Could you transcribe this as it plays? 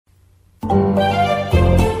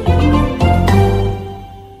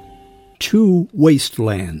Two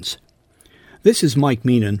wastelands. This is Mike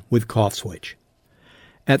Meenan with CoffSwitch.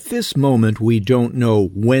 At this moment, we don't know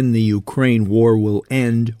when the Ukraine war will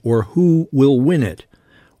end or who will win it.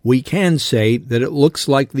 We can say that it looks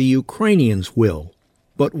like the Ukrainians will.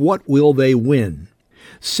 But what will they win?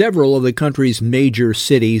 Several of the country's major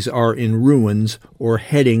cities are in ruins or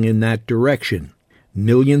heading in that direction.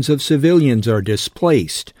 Millions of civilians are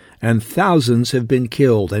displaced, and thousands have been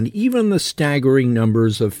killed, and even the staggering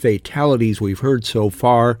numbers of fatalities we've heard so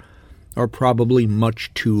far are probably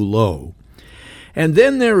much too low. And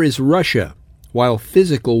then there is Russia. While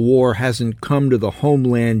physical war hasn't come to the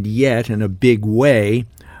homeland yet in a big way,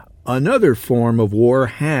 another form of war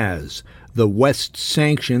has. The West's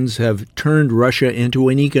sanctions have turned Russia into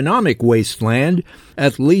an economic wasteland,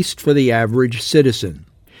 at least for the average citizen.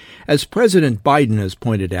 As President Biden has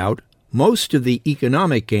pointed out, most of the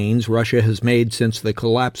economic gains Russia has made since the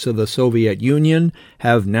collapse of the Soviet Union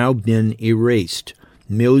have now been erased.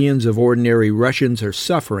 Millions of ordinary Russians are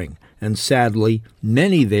suffering, and sadly,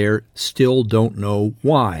 many there still don't know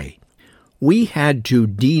why. We had to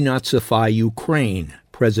denazify Ukraine,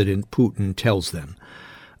 President Putin tells them.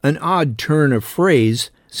 An odd turn of phrase,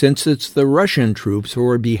 since it's the Russian troops who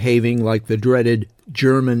are behaving like the dreaded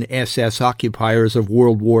German SS occupiers of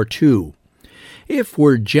World War II. If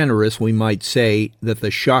we're generous, we might say that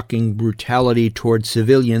the shocking brutality toward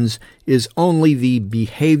civilians is only the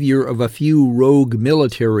behavior of a few rogue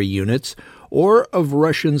military units or of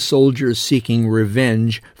Russian soldiers seeking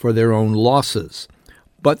revenge for their own losses.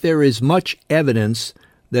 But there is much evidence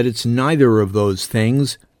that it's neither of those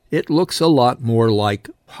things. It looks a lot more like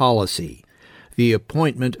policy. The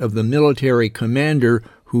appointment of the military commander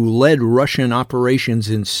who led Russian operations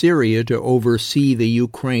in Syria to oversee the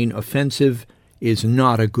Ukraine offensive is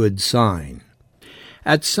not a good sign.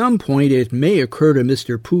 At some point it may occur to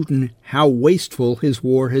Mr. Putin how wasteful his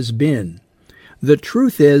war has been. The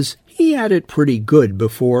truth is, he had it pretty good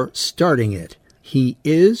before starting it. He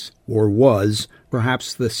is, or was,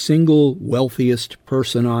 perhaps the single wealthiest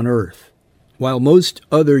person on earth. While most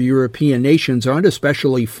other European nations aren't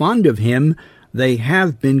especially fond of him, they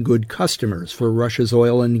have been good customers for Russia's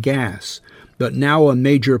oil and gas. But now a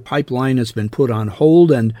major pipeline has been put on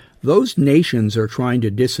hold, and those nations are trying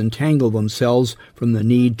to disentangle themselves from the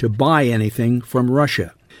need to buy anything from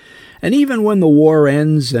Russia. And even when the war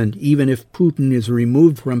ends, and even if Putin is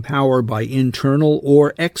removed from power by internal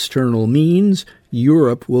or external means,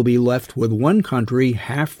 Europe will be left with one country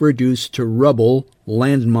half reduced to rubble,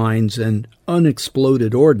 landmines, and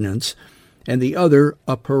unexploded ordnance, and the other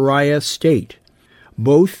a pariah state.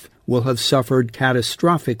 Both will have suffered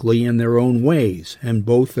catastrophically in their own ways, and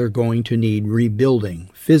both are going to need rebuilding,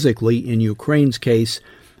 physically in Ukraine's case,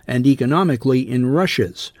 and economically in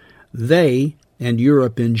Russia's. They, and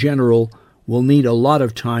Europe in general, will need a lot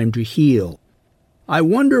of time to heal. I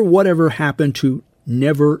wonder whatever happened to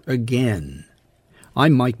never again.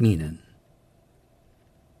 I'm Mike Meenan.